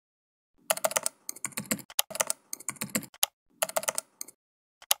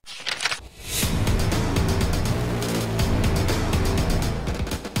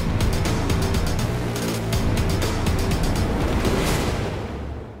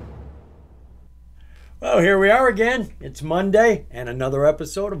Well, here we are again. It's Monday and another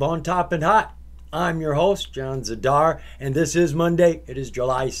episode of On Top and Hot. I'm your host, John Zidar, and this is Monday. It is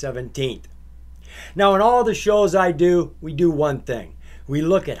July 17th. Now, in all the shows I do, we do one thing. We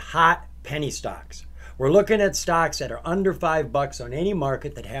look at hot penny stocks. We're looking at stocks that are under $5 on any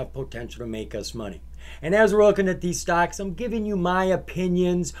market that have potential to make us money. And as we're looking at these stocks, I'm giving you my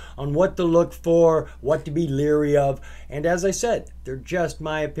opinions on what to look for, what to be leery of. And as I said, they're just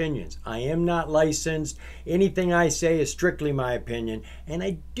my opinions. I am not licensed. Anything I say is strictly my opinion. And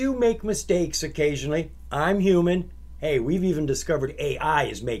I do make mistakes occasionally. I'm human. Hey, we've even discovered AI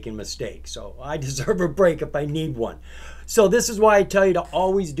is making mistakes. So I deserve a break if I need one. So this is why I tell you to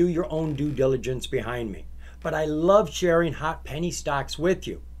always do your own due diligence behind me. But I love sharing hot penny stocks with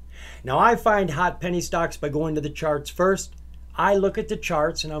you. Now, I find hot penny stocks by going to the charts first. I look at the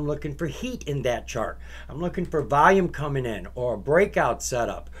charts and I'm looking for heat in that chart. I'm looking for volume coming in or a breakout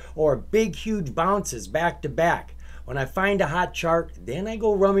setup or big, huge bounces back to back. When I find a hot chart, then I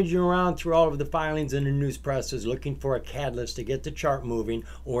go rummaging around through all of the filings in the news presses looking for a catalyst to get the chart moving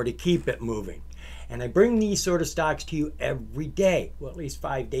or to keep it moving. And I bring these sort of stocks to you every day, well, at least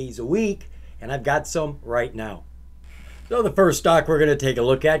 5 days a week, and I've got some right now. So the first stock we're going to take a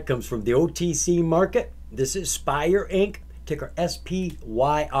look at comes from the OTC market. This is SPYR Inc., ticker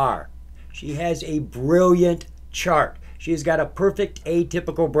SPYR. She has a brilliant chart. She's got a perfect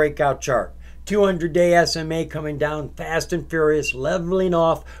atypical breakout chart. 200-day SMA coming down fast and furious, leveling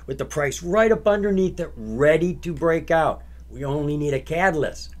off with the price right up underneath it, ready to break out. We only need a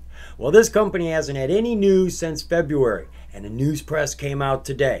catalyst. Well, this company hasn't had any news since February, and the news press came out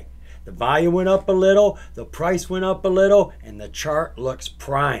today. The volume went up a little, the price went up a little, and the chart looks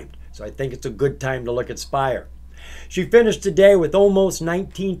primed. So I think it's a good time to look at SPYR. She finished today with almost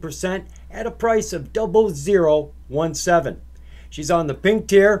 19% at a price of 0017. She's on the pink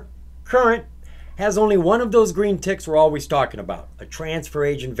tier, current, has only one of those green ticks we're always talking about, a transfer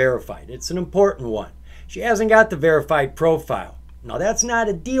agent verified. It's an important one. She hasn't got the verified profile. Now that's not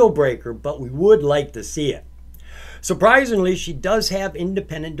a deal breaker, but we would like to see it. Surprisingly, she does have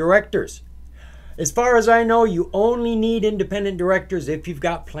independent directors. As far as I know, you only need independent directors if you've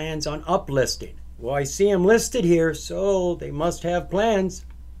got plans on uplisting. Well, I see them listed here, so they must have plans.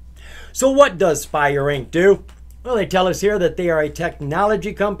 So what does SPYR Inc. do? Well, they tell us here that they are a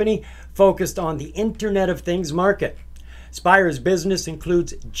technology company focused on the Internet of Things market. SPYR's business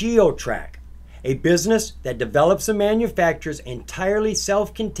includes GeoTrack, a business that develops and manufactures entirely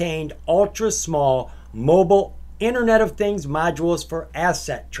self-contained, ultra-small, mobile Internet of Things modules for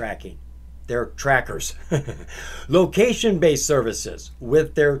asset tracking. They're trackers. Location-based services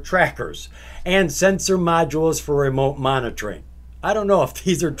with their trackers. And sensor modules for remote monitoring. I don't know if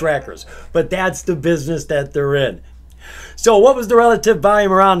these are trackers, but that's the business that they're in. So what was the relative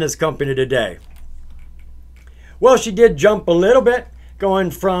volume around this company today? Well, she did jump a little bit, going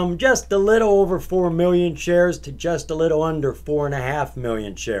from just a little over 4 million shares to just a little under 4.5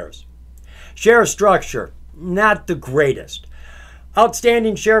 million shares. Share structure, not the greatest.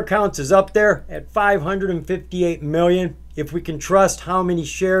 Outstanding share counts is up there at 558 million. If we can trust how many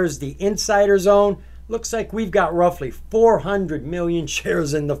shares the insiders own, looks like we've got roughly 400 million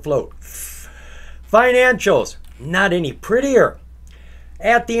shares in the float. Financials, not any prettier.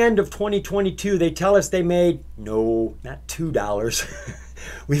 At the end of 2022, they tell us they made, no, not $2.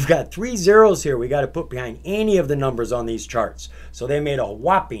 We've got 3 zeros here we got to put behind any of the numbers on these charts. So they made a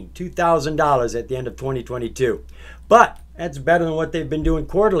whopping $2,000 at the end of 2022. But that's better than what they've been doing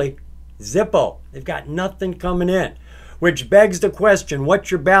quarterly. Zippo, they've got nothing coming in. Which begs the question,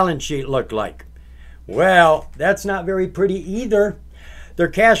 what's your balance sheet look like? Well, that's not very pretty either. Their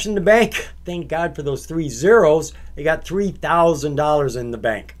cash in the bank, thank God for those 3 zeros, they got $3,000 in the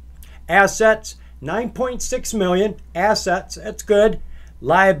bank. Assets, 9.6 million. Assets, that's good.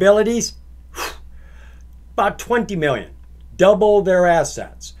 Liabilities, about 20 million. Double their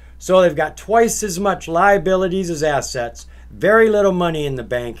assets. So they've got twice as much liabilities as assets, very little money in the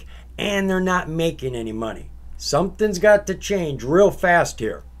bank, and they're not making any money. Something's got to change real fast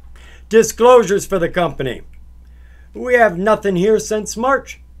here. Disclosures for the company. We have nothing here since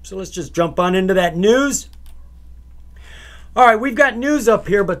March, so let's just jump on into that news. All right, we've got news up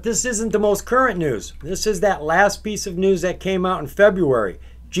here, but this isn't the most current news. This is that last piece of news that came out in February.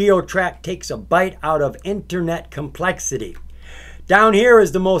 GeoTrack takes a bite out of internet complexity. Down here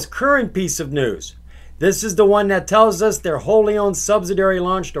is the most current piece of news. This is the one that tells us their wholly owned subsidiary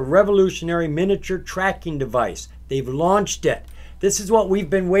launched a revolutionary miniature tracking device. They've launched it. This is what we've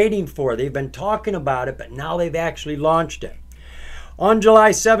been waiting for. They've been talking about it, but now they've actually launched it. On July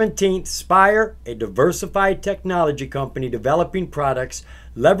 17th, SPYR, a diversified technology company developing products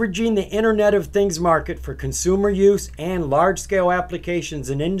leveraging the Internet of Things market for consumer use and large-scale applications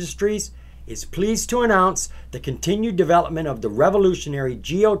in industries, is pleased to announce the continued development of the revolutionary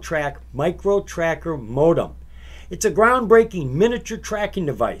GeoTrack Micro Tracker Modem. It's a groundbreaking miniature tracking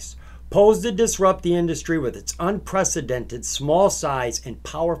device posed to disrupt the industry with its unprecedented small size and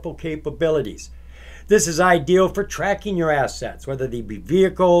powerful capabilities. This is ideal for tracking your assets, whether they be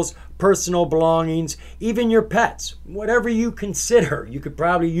vehicles, personal belongings, even your pets. Whatever you consider, you could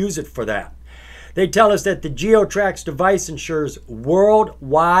probably use it for that. They tell us that the GeoTrack's device ensures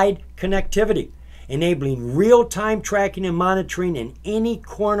worldwide connectivity, enabling real-time tracking and monitoring in any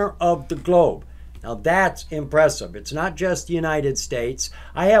corner of the globe. Now that's impressive. It's not just the United States.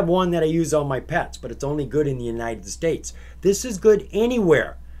 I have one that I use on my pets, but it's only good in the United States. This is good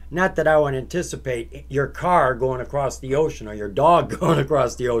anywhere. Not that I would anticipate your car going across the ocean or your dog going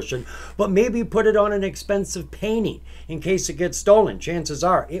across the ocean, but maybe put it on an expensive painting in case it gets stolen. Chances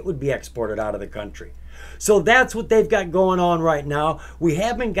are it would be exported out of the country. So that's what they've got going on right now. We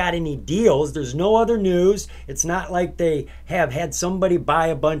haven't got any deals. There's no other news. It's not like they have had somebody buy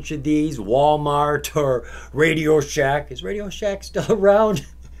a bunch of these, Walmart or Radio Shack. Is Radio Shack still around?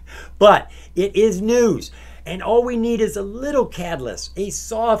 But it is news. And all we need is a little catalyst, a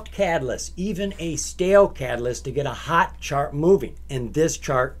soft catalyst, even a stale catalyst to get a hot chart moving. And this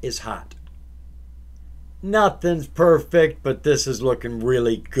chart is hot. Nothing's perfect, but this is looking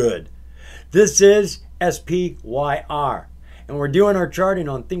really good. This is SPYR. And we're doing our charting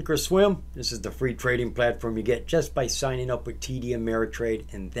on Thinkorswim. This is the free trading platform you get just by signing up with TD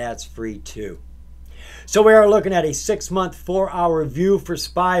Ameritrade, and that's free too. So we are looking at a 6-month, 4-hour view for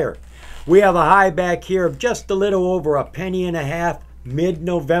SPYR. We have a high back here of just a little over a penny and a half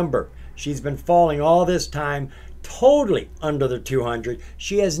mid-November. She's been falling all this time, totally under the 200.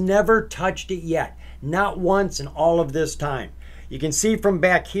 She has never touched it yet, not once in all of this time. You can see from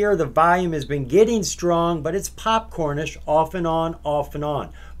back here the volume has been getting strong, but it's popcornish, off and on, off and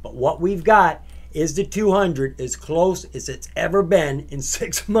on. But what we've got is the 200 as close as it's ever been in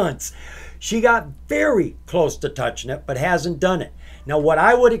 6 months. She got very close to touching it, but hasn't done it. Now, what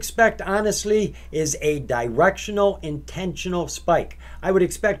I would expect, honestly, is a directional, intentional spike. I would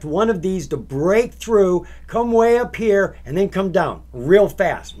expect one of these to break through, come way up here, and then come down real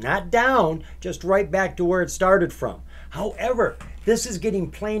fast. Not down, just right back to where it started from. However, this is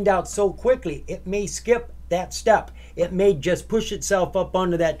getting planed out so quickly, it may skip that step. It may just push itself up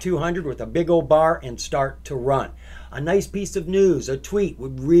onto that 200 with a big old bar and start to run. A nice piece of news, a tweet,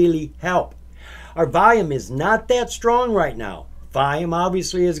 would really help. Our volume is not that strong right now. Volume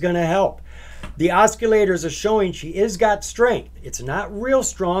obviously is going to help. The oscillators are showing she is got strength. It's not real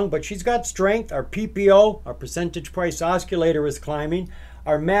strong, but she's got strength. Our PPO, our percentage price oscillator, is climbing.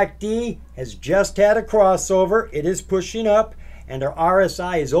 Our MACD has just had a crossover. It is pushing up. And our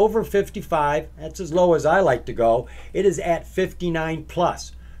RSI is over 55. That's as low as I like to go. It is at 59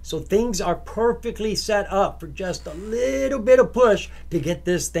 plus. So things are perfectly set up for just a little bit of push to get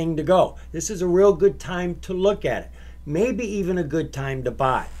this thing to go. This is a real good time to look at it. Maybe even a good time to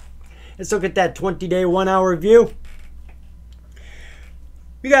buy. Let's look at that 20-day, 1-hour view.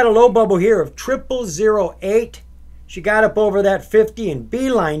 We got a low bubble here of 0008. She got up over that 50 and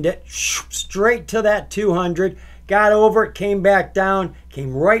beelined it straight to that 200. Got over it, came back down,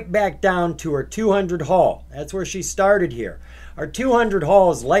 came right back down to her 200 haul. That's where she started here. Our 200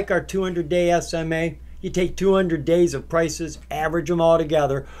 haul is like our 200-day SMA. You take 200 days of prices, average them all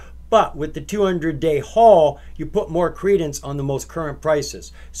together. But with the 200-day haul, you put more credence on the most current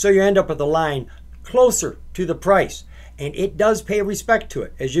prices. So you end up with a line closer to the price. And it does pay respect to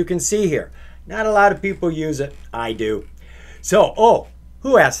it, as you can see here. Not a lot of people use it. I do. So,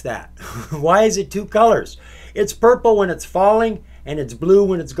 who asked that? Why is it two colors? It's purple when it's falling, and it's blue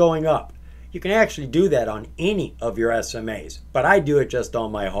when it's going up. You can actually do that on any of your SMAs, but I do it just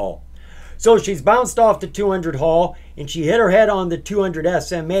on my haul. So she's bounced off the 200 haul, and she hit her head on the 200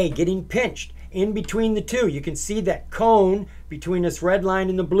 SMA, getting pinched in between the two. You can see that cone between this red line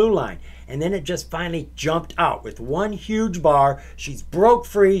and the blue line. And then it just finally jumped out with one huge bar. She's broke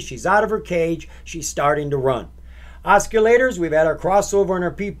free. She's out of her cage. She's starting to run. Oscillators, we've had our crossover on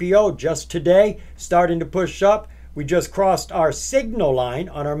our PPO just today, starting to push up. We just crossed our signal line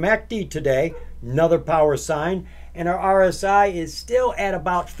on our MACD today, another power sign. And our RSI is still at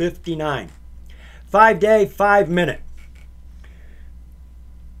about 59. 5-day, 5-minute.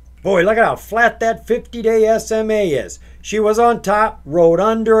 Boy, look at how flat that 50-day SMA is. She was on top, rode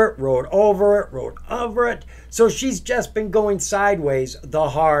under it, rode over it, rode over it. So she's just been going sideways the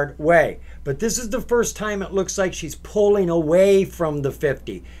hard way. But this is the first time it looks like she's pulling away from the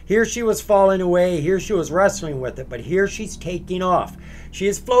 50. Here she was falling away. Here she was wrestling with it. But here she's taking off. She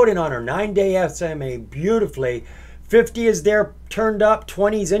is floating on her 9-day SMA beautifully. 50 is there turned up.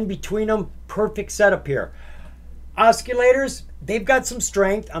 20 is in between them. Perfect setup here. Oscillators, they've got some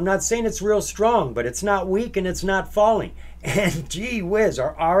strength. I'm not saying it's real strong, but it's not weak and it's not falling. And gee whiz,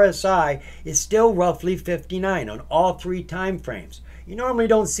 our RSI is still roughly 59 on all 3 time frames. You normally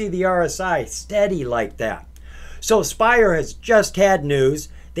don't see the RSI steady like that. So SPYR has just had news.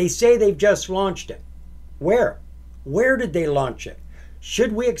 They say they've just launched it. Where? Where did they launch it?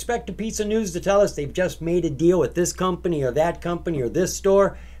 Should we expect a piece of news to tell us they've just made a deal with this company or that company or this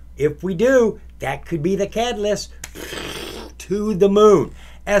store? If we do, that could be the catalyst to the moon.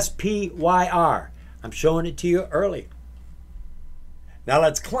 SPYR. I'm showing it to you early. Now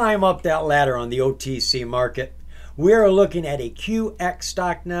let's climb up that ladder on the OTC market. We are looking at a QX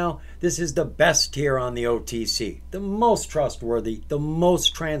stock now. This is the best tier on the OTC. The most trustworthy, the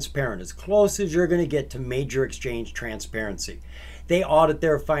most transparent, as close as you're going to get to major exchange transparency. They audit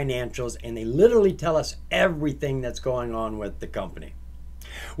their financials and they literally tell us everything that's going on with the company.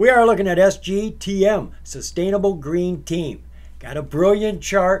 We are looking at SGTM, Sustainable Green Team. Got a brilliant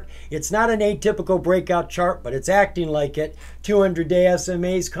chart. It's not an atypical breakout chart, but it's acting like it. 200-day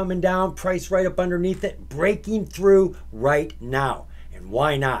SMAs coming down, price right up underneath it, breaking through right now. And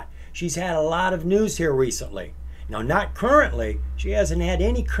why not? She's had a lot of news here recently. Now, not currently. She hasn't had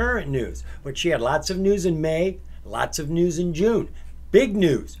any current news, but she had lots of news in May, lots of news in June. Big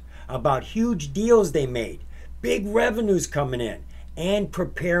news about huge deals they made, big revenues coming in, and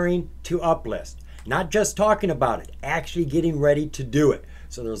preparing to uplist. Not just talking about it, actually getting ready to do it.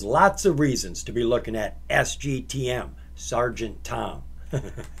 So there's lots of reasons to be looking at SGTM, Sergeant Tom.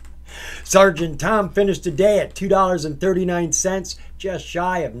 Sergeant Tom finished today at $2.39, just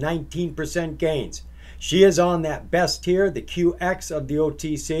shy of 19% gains. She is on that best tier, the QX of the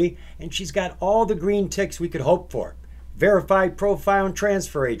OTC, and she's got all the green ticks we could hope for. Verified profile and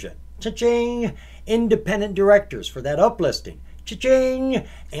transfer agent. Cha-ching! Independent directors for that uplisting. Cha-ching!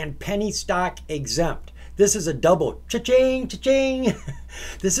 And penny stock exempt. This is a double cha-ching, cha-ching.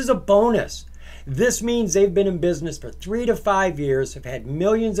 This is a bonus. This means they've been in business for 3 to 5 years, have had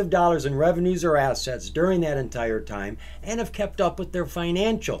millions of dollars in revenues or assets during that entire time, and have kept up with their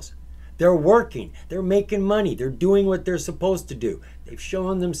financials. They're working, they're making money, they're doing what they're supposed to do. They've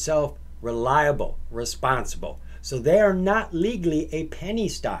shown themselves reliable, responsible. So they are not legally a penny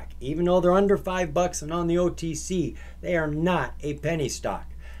stock. Even though they're under $5 and on the OTC, they are not a penny stock.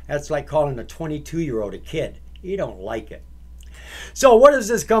 That's like calling a 22-year-old a kid. You don't like it. So what does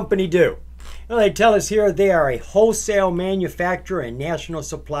this company do? Well, they tell us here they are a wholesale manufacturer and national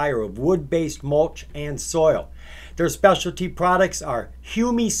supplier of wood-based mulch and soil. Their specialty products are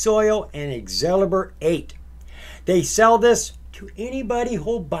Humi Soil and Excalibur 8. They sell this to anybody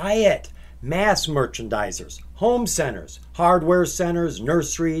who'll buy it. Mass merchandisers, home centers, hardware centers,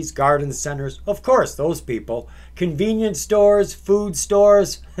 nurseries, garden centers, of course, those people, convenience stores, food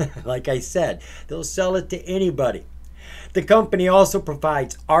stores, like I said, they'll sell it to anybody. The company also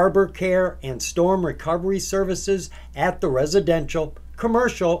provides arbor care and storm recovery services at the residential,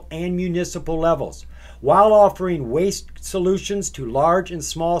 commercial, and municipal levels, while offering waste solutions to large and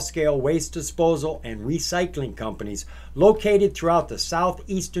small-scale waste disposal and recycling companies located throughout the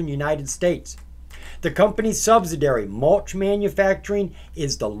southeastern United States. The company's subsidiary, Mulch Manufacturing,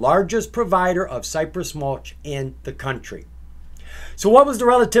 is the largest provider of cypress mulch in the country. So what was the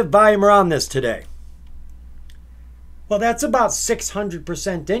relative volume around this today? Well, that's about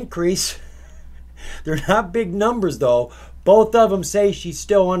 600% increase. They're not big numbers, though. Both of them say she's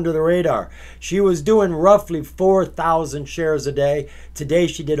still under the radar. She was doing roughly 4,000 shares a day. Today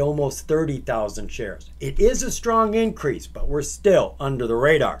she did almost 30,000 shares. It is a strong increase, but we're still under the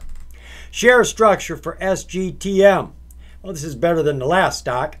radar. Share structure for SGTM. Well, this is better than the last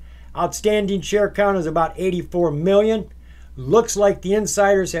stock. Outstanding share count is about 84 million. Looks like the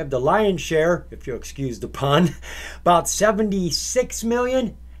insiders have the lion's share, if you'll excuse the pun, about 76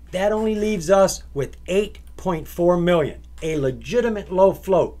 million. That only leaves us with 8.4 million, a legitimate low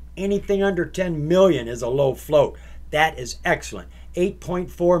float. Anything under 10 million is a low float. That is excellent.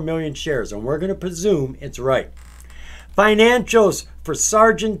 8.4 million shares, and we're going to presume it's right. Financials for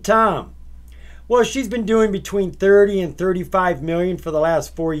Sergeant Tom. Well, she's been doing between 30 and 35 million for the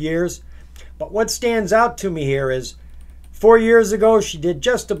last 4 years. But what stands out to me here is 4 years ago, she did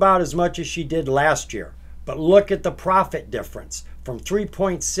just about as much as she did last year. But look at the profit difference from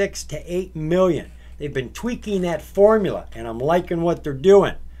 3.6 to 8 million. They've been tweaking that formula, and I'm liking what they're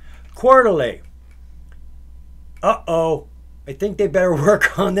doing. Quarterly. Uh-oh. I think they better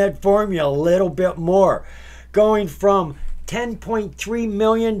work on that formula a little bit more. Going from 10.3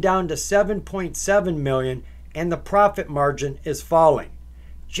 million down to 7.7 million, and the profit margin is falling.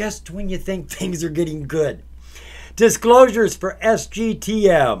 Just when you think things are getting good. Disclosures for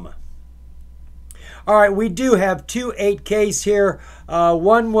SGTM. All right, we do have two 8Ks here.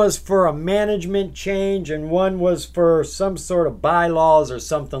 One was for a management change and one was for some sort of bylaws or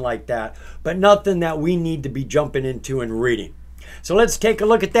something like that, but nothing that we need to be jumping into and reading. So let's take a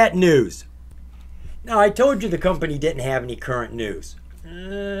look at that news. Now, I told you the company didn't have any current news.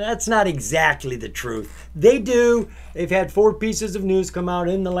 That's not exactly the truth. They do. They've had 4 pieces of news come out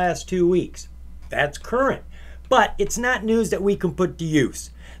in the last 2 weeks. That's current. But it's not news that we can put to use.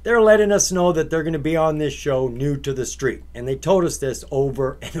 They're letting us know that they're going to be on this show new to the street. And they told us this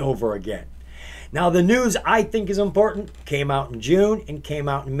over and over again. Now, the news I think is important came out in June and came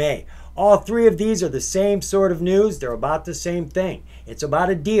out in May. All 3 of these are the same sort of news. They're about the same thing. It's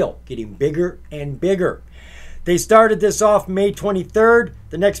about a deal getting bigger and bigger. They started this off May 23rd.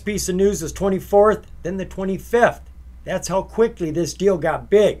 The next piece of news is 24th, then the 25th. That's how quickly this deal got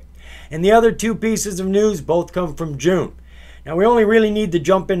big. And the other 2 pieces of news both come from June. Now, we only really need to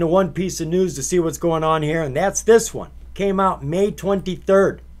jump into one piece of news to see what's going on here, and that's this one. Came out May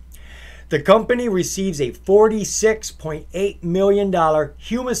 23rd. The company receives a $46.8 million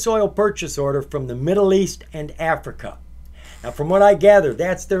humus oil purchase order from the Middle East and Africa. Now, from what I gather,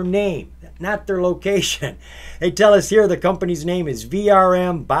 that's their name, not their location. They tell us here the company's name is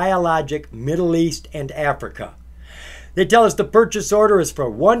VRM Biologic Middle East and Africa. They tell us the purchase order is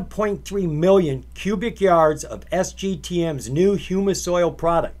for 1.3 million cubic yards of SGTM's new humus oil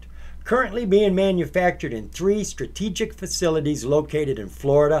product, currently being manufactured in 3 strategic facilities located in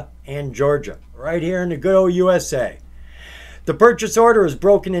Florida and Georgia, right here in the good old USA. The purchase order is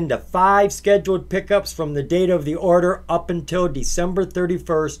broken into 5 scheduled pickups from the date of the order up until December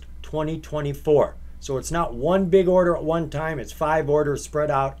 31st, 2024. So it's not one big order at one time, it's 5 orders spread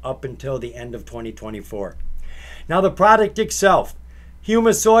out up until the end of 2024. Now, the product itself,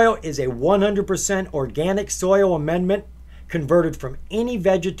 humus oil is a 100% organic soil amendment converted from any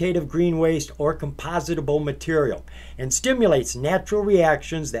vegetative green waste or compositable material and stimulates natural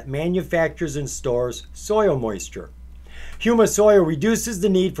reactions that manufactures and stores soil moisture. Humus oil reduces the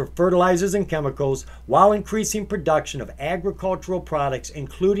need for fertilizers and chemicals while increasing production of agricultural products,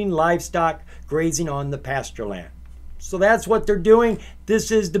 including livestock grazing on the pasture land. So that's what they're doing.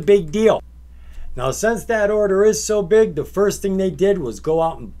 This is the big deal. Now, since that order is so big, the first thing they did was go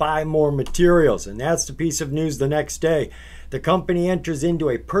out and buy more materials, and that's the piece of news the next day. The company enters into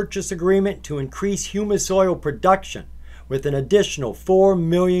a purchase agreement to increase humus oil production with an additional 4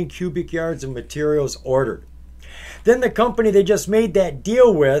 million cubic yards of materials ordered. Then the company they just made that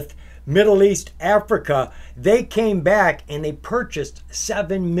deal with, Middle East Africa, they came back and they purchased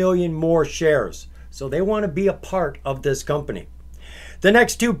 7 million more shares. So they want to be a part of this company. The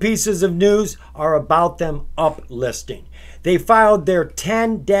next 2 pieces of news are about them uplisting. They filed their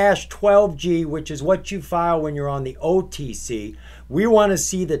 10-12G, which is what you file when you're on the OTC. We want to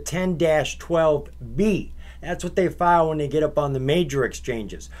see the 10-12B. That's what they file when they get up on the major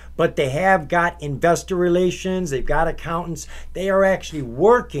exchanges. But they have got investor relations, they've got accountants. They are actually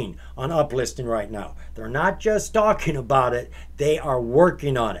working on uplisting right now. They're not just talking about it, they are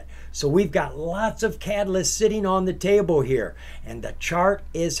working on it. So we've got lots of catalysts sitting on the table here, and the chart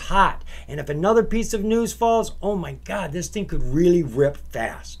is hot. And if another piece of news falls, oh my God, this thing could really rip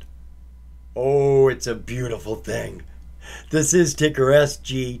fast. Oh, it's a beautiful thing. This is ticker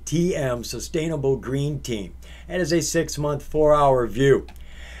SGTM, Sustainable Green Team. That is a 6-month, 4-hour view.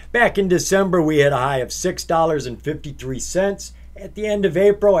 Back in December, we had a high of $6.53. At the end of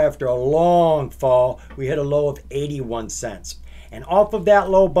April, after a long fall, we hit a low of 81 cents. And off of that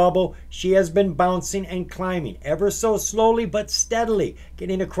low bubble, she has been bouncing and climbing ever so slowly but steadily,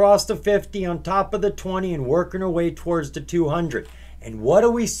 getting across the 50 on top of the 20 and working her way towards the 200. And what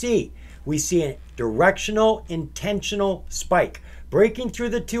do we see? We see a directional, intentional spike breaking through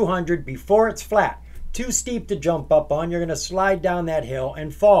the 200 before it's flat. Too steep to jump up on. You're going to slide down that hill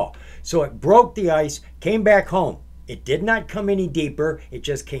and fall. So it broke the ice, came back home. It did not come any deeper. It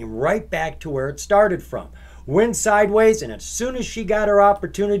just came right back to where it started from. Went sideways, and as soon as she got her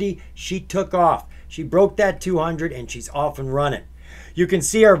opportunity, she took off. She broke that 200 and she's off and running. You can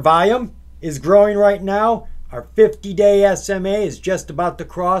see our volume is growing right now. Our 50-day SMA is just about to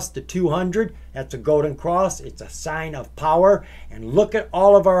cross the 200. That's a golden cross. It's a sign of power. And look at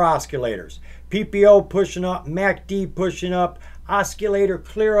all of our oscillators. PPO pushing up, MACD pushing up, oscillator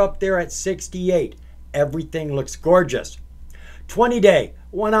clear up there at 68. Everything looks gorgeous. 20-day,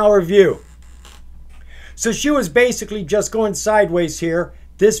 1 hour view. So she was basically just going sideways here.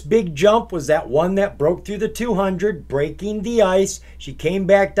 This big jump was that one that broke through the 200, breaking the ice. She came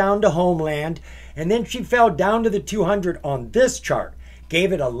back down to homeland, and then she fell down to the 200 on this chart.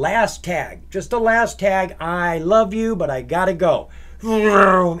 Gave it a last tag, just a last tag. I love you, but I gotta go.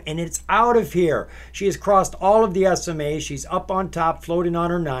 And it's out of here. She has crossed all of the SMAs. She's up on top, floating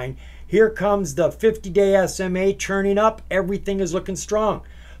on her 9. Here comes the 50-day SMA churning up. Everything is looking strong.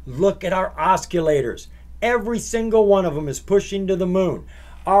 Look at our oscillators. Every single one of them is pushing to the moon.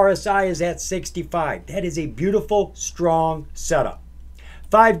 RSI is at 65. That is a beautiful, strong setup.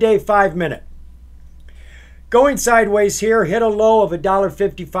 5-day, 5-minute. Going sideways here, hit a low of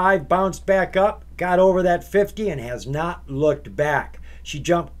 $1.55, bounced back up, got over that 50 and has not looked back. She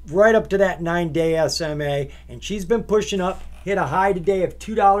jumped right up to that 9-day SMA and she's been pushing up, hit a high today of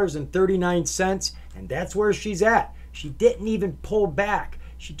 $2.39, and that's where she's at. She didn't even pull back.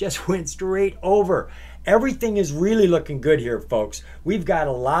 She just went straight over. Everything is really looking good here, folks. We've got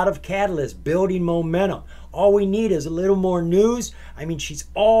a lot of catalysts building momentum. All we need is a little more news. I mean, she's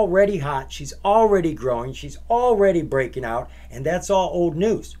already hot. She's already growing. She's already breaking out. And that's all old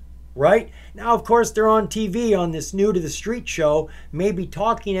news, right? Now, of course, they're on TV on this New to the Street show. Maybe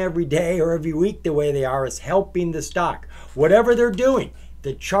talking every day or every week the way they are is helping the stock. Whatever they're doing,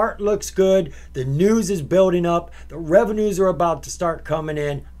 the chart looks good. The news is building up. The revenues are about to start coming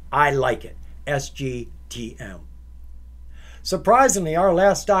in. I like it. SGTM. Surprisingly, our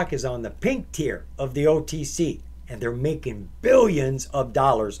last stock is on the pink tier of the OTC, and they're making billions of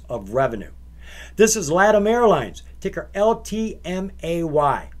dollars of revenue. This is LATAM Airlines, ticker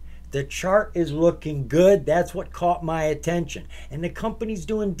LTMAY. The chart is looking good. That's what caught my attention, and the company's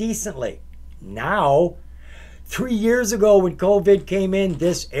doing decently. Now, 3 years ago when COVID came in,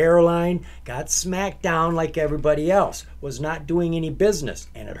 this airline got smacked down like everybody else, was not doing any business,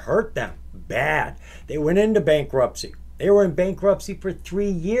 and it hurt them bad. They went into bankruptcy. They were in bankruptcy for 3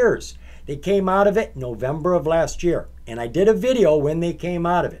 years. They came out of it November of last year, and I did a video when they came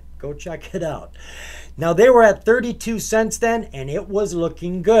out of it. Go check it out. Now, they were at 32 cents then, and it was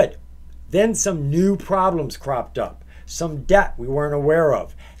looking good. Then some new problems cropped up, some debt we weren't aware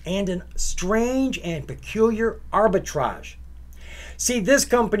of, and a strange and peculiar arbitrage. See, this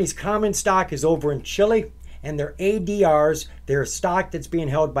company's common stock is over in Chile, and their ADRs, their stock that's being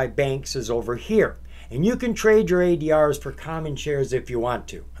held by banks, is over here. And you can trade your ADRs for common shares if you want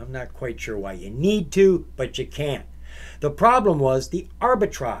to. I'm not quite sure why you need to, but you can. The problem was the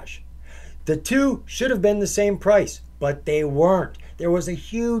arbitrage. The two should have been the same price, but they weren't. There was a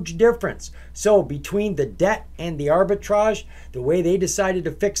huge difference. So between the debt and the arbitrage, the way they decided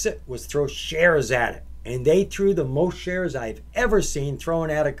to fix it was throw shares at it. And they threw the most shares I've ever seen thrown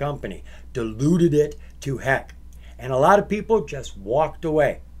at a company, diluted it to heck. And a lot of people just walked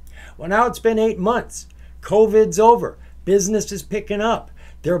away. Well, now it's been 8 months. COVID's over. Business is picking up.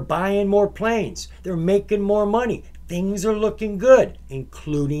 They're buying more planes. They're making more money. Things are looking good,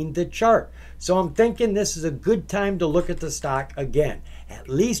 including the chart. So I'm thinking this is a good time to look at the stock again, at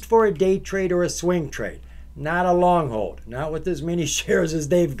least for a day trade or a swing trade. Not a long hold, not with as many shares as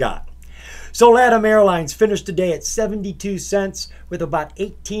they've got. So LATAM Airlines finished today at 72 cents with about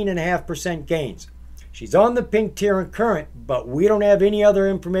 18.5% gains. She's on the pink tier and current, but we don't have any other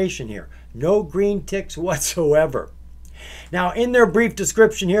information here. No green ticks whatsoever. Now, in their brief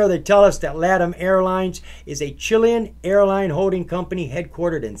description here, they tell us that LATAM Airlines is a Chilean airline holding company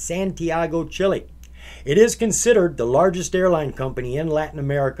headquartered in Santiago, Chile. It is considered the largest airline company in Latin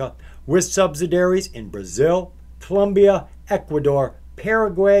America, with subsidiaries in Brazil, Colombia, Ecuador,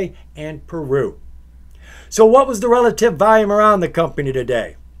 Paraguay, and Peru. So what was the relative volume around the company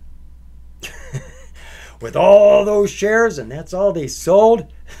today? With all those shares, and that's all they sold,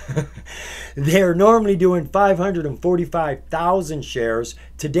 they're normally doing 545,000 shares.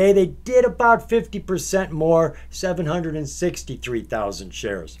 Today they did about 50% more, 763,000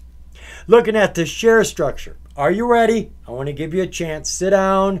 shares. Looking at the share structure, are you ready? I want to give you a chance. Sit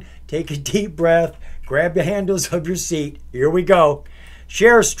down, take a deep breath, grab the handles of your seat. Here we go.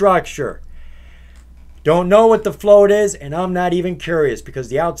 Share structure. Don't know what the float is, and I'm not even curious because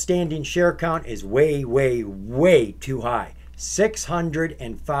the outstanding share count is way, way, way too high.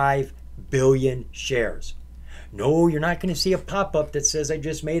 605 billion shares. No, you're not going to see a pop-up that says I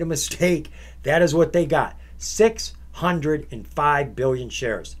just made a mistake. That is what they got. 605 billion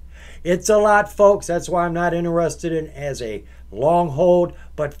shares. It's a lot, folks. That's why I'm not interested in as a long hold.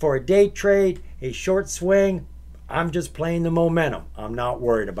 But for a day trade, a short swing, I'm just playing the momentum. I'm not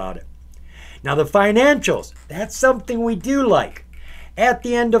worried about it. Now the financials, that's something we do like. At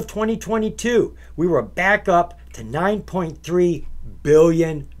the end of 2022, we were back up to $9.3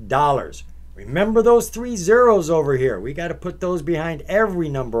 billion. Remember those 3 zeros over here. We got to put those behind every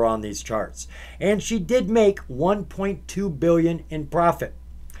number on these charts. And she did make $1.2 billion in profit.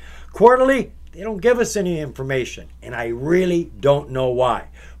 Quarterly, they don't give us any information, and I really don't know why.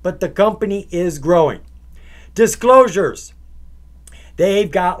 But the company is growing. Disclosures. They've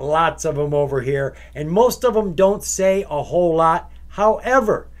got lots of them over here, and most of them don't say a whole lot.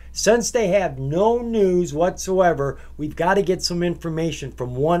 However, since they have no news whatsoever, we've got to get some information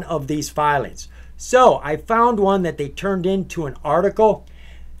from one of these filings. So I found one that they turned into an article.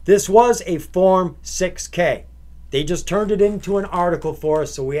 This was a Form 6K. They just turned it into an article for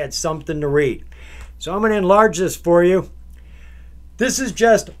us, so we had something to read. So I'm going to enlarge this for you. This is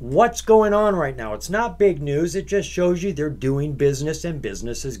just what's going on right now. It's not big news. It just shows you they're doing business and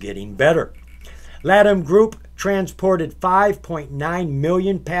business is getting better. LATAM Group transported 5.9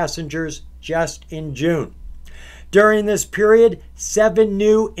 million passengers just in June. During this period, 7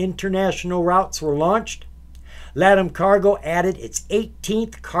 new international routes were launched. LATAM Cargo added its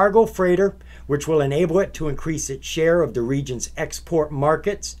 18th cargo freighter, which will enable it to increase its share of the region's export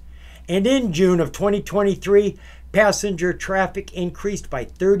markets. And in June of 2023, passenger traffic increased by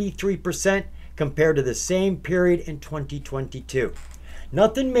 33% compared to the same period in 2022.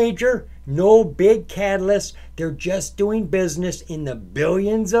 Nothing major, no big catalyst. They're just doing business in the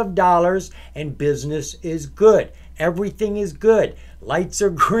billions of dollars, and business is good. Everything is good. Lights are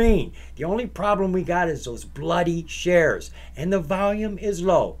green. The only problem we got is those bloody shares. And the volume is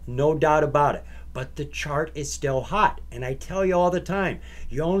low, no doubt about it. But the chart is still hot. And I tell you all the time,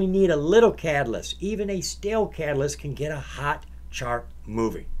 you only need a little catalyst. Even a stale catalyst can get a hot chart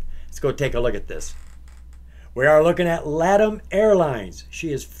moving. Let's go take a look at this. We are looking at LATAM Airlines.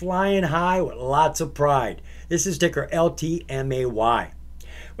 She is flying high with lots of pride. This is ticker LTMAY.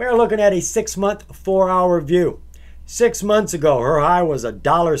 We are looking at a 6-month, 4-hour view. 6 months ago, her high was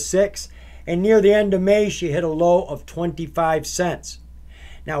 $1.06, and near the end of May, she hit a low of 25 cents.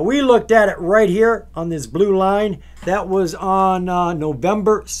 Now, we looked at it right here on this blue line. That was on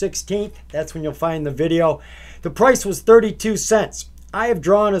November 16th. That's when you'll find the video. The price was 32 cents. I have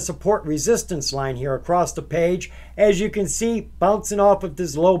drawn a support resistance line here across the page. As you can see, bouncing off of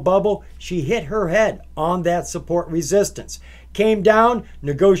this low bubble, she hit her head on that support resistance. Came down,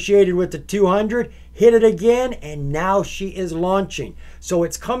 negotiated with the 200, hit it again, and now she is launching. So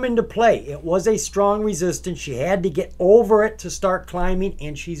it's come into play. It was a strong resistance. She had to get over it to start climbing,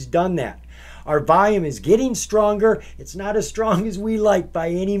 and she's done that. Our volume is getting stronger. It's not as strong as we like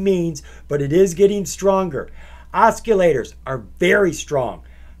by any means, but it is getting stronger. Oscillators are very strong.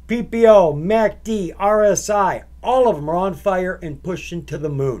 PPO, MACD, RSI, all of them are on fire and pushing to the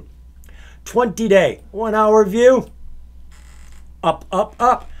moon. 20-day, 1-hour view. Up, up,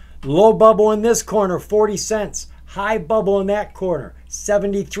 up. Low bubble in this corner, 40 cents. High bubble in that corner,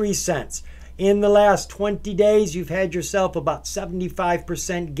 73 cents. In the last 20 days, you've had yourself about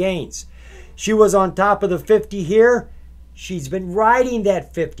 75% gains. She was on top of the 50 here. She's been riding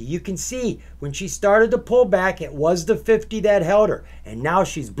that 50. You can see when she started to pull back, it was the 50 that held her. And now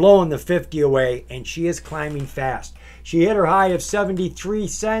she's blowing the 50 away, and she is climbing fast. She hit her high of 73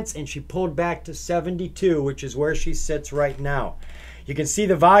 cents, and she pulled back to 72, which is where she sits right now. You can see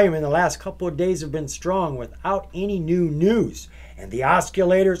the volume in the last couple of days have been strong without any new news. And the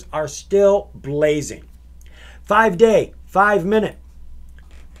oscillators are still blazing. 5-day, 5-minute.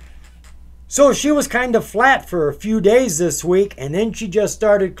 So she was kind of flat for a few days this week, and then she just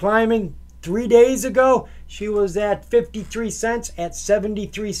started climbing. 3 days ago, she was at 53 cents, at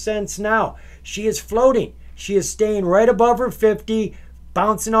 73 cents now. She is floating. She is staying right above her 50,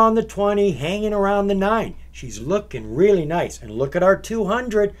 bouncing on the 20, hanging around the 9. She's looking really nice. And look at our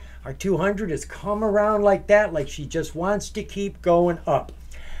 200. Our 200 has come around like that, like she just wants to keep going up.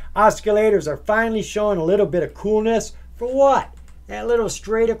 Oscillators are finally showing a little bit of coolness. For what? That little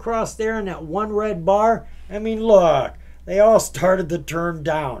straight across there and that one red bar. I mean, look, they all started to turn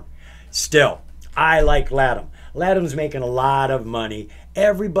down. Still, I like LATAM. LATAM's making a lot of money.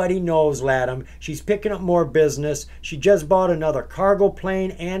 Everybody knows LATAM. She's picking up more business. She just bought another cargo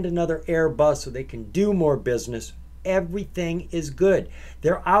plane and another Airbus so they can do more business. Everything is good.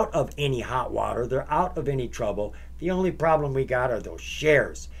 They're out of any hot water. They're out of any trouble. The only problem we got are those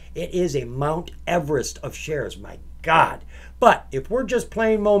shares. It is a Mount Everest of shares, my God. But if we're just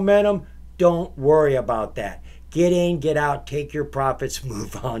playing momentum, don't worry about that. Get in, get out, take your profits,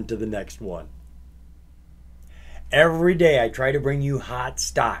 move on to the next one. Every day I try to bring you hot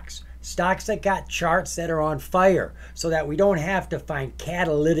stocks. Stocks that got charts that are on fire so that we don't have to find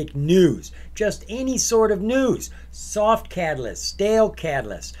catalytic news. Just any sort of news. Soft catalysts, stale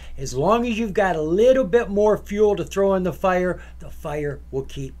catalysts. As long as you've got a little bit more fuel to throw in the fire will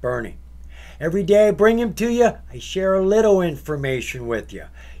keep burning. Every day I bring them to you, I share a little information with you.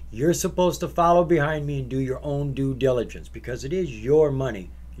 You're supposed to follow behind me and do your own due diligence because it is your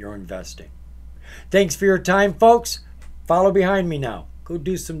money you're investing. Thanks for your time, folks. Follow behind me now. Go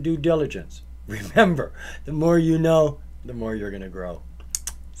do some due diligence. Remember, the more you know, the more you're going to grow.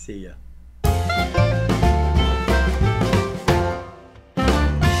 See ya.